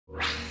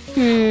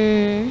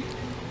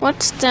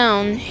what's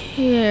down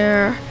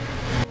here?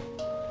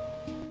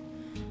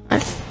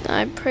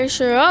 I'm pretty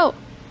sure. Oh,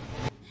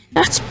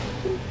 that's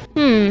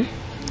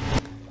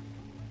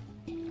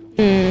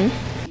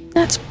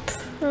that's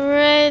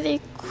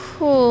pretty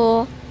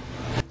cool.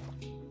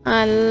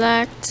 I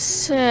like to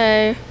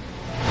say.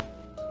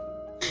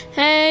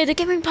 Hey, the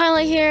Gaming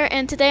Pilot here,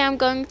 and today I'm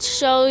going to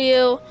show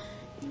you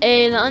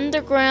an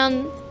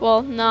underground,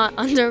 well, not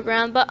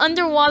underground, but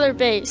underwater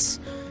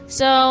base.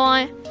 So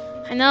I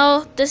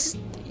know this,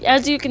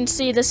 as you can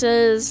see, this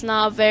is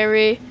not a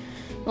very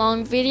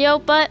long video,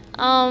 but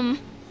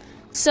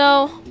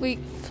so we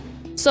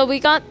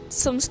got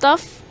some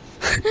stuff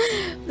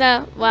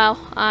that, wow,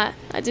 I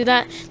do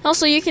that.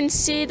 Also, you can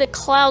see the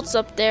clouds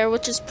up there,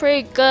 which is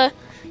pretty good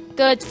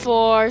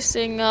for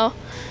seeing.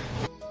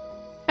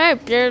 Hey,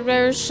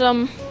 there's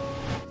some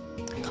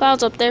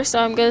clouds up there, so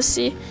I'm gonna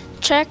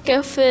check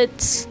if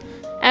it's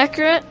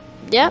accurate.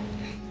 Yep,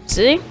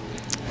 see?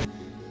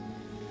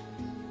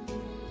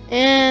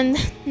 And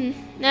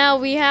now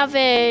we have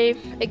a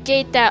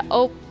gate that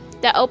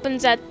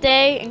opens at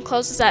day and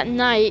closes at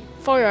night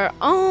for your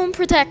own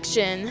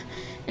protection.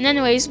 And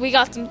anyways, we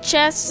got some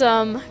chests,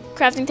 some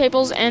crafting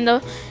tables,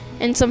 and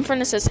some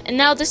furnaces. And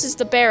now this is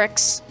the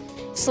barracks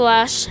 /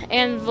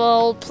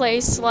 anvil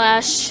place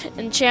 /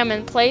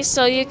 enchantment place,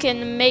 so you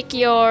can make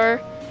your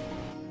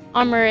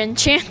armor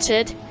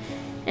enchanted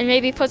and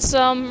maybe put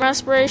some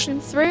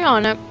respiration 3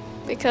 on it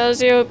because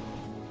you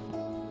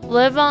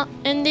live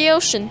in the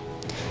ocean.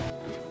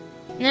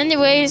 And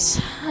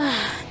anyways,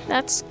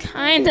 that's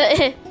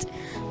kinda it,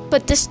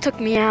 but this took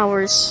me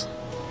hours,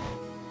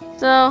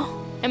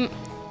 and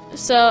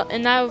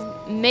I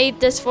made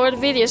this for the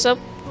video, so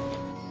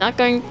not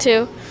going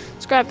to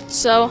scrap it.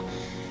 So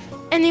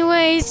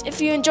anyways,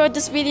 if you enjoyed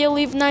this video,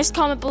 leave a nice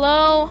comment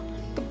below.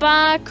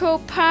 Goodbye,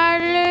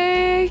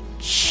 co-pilot.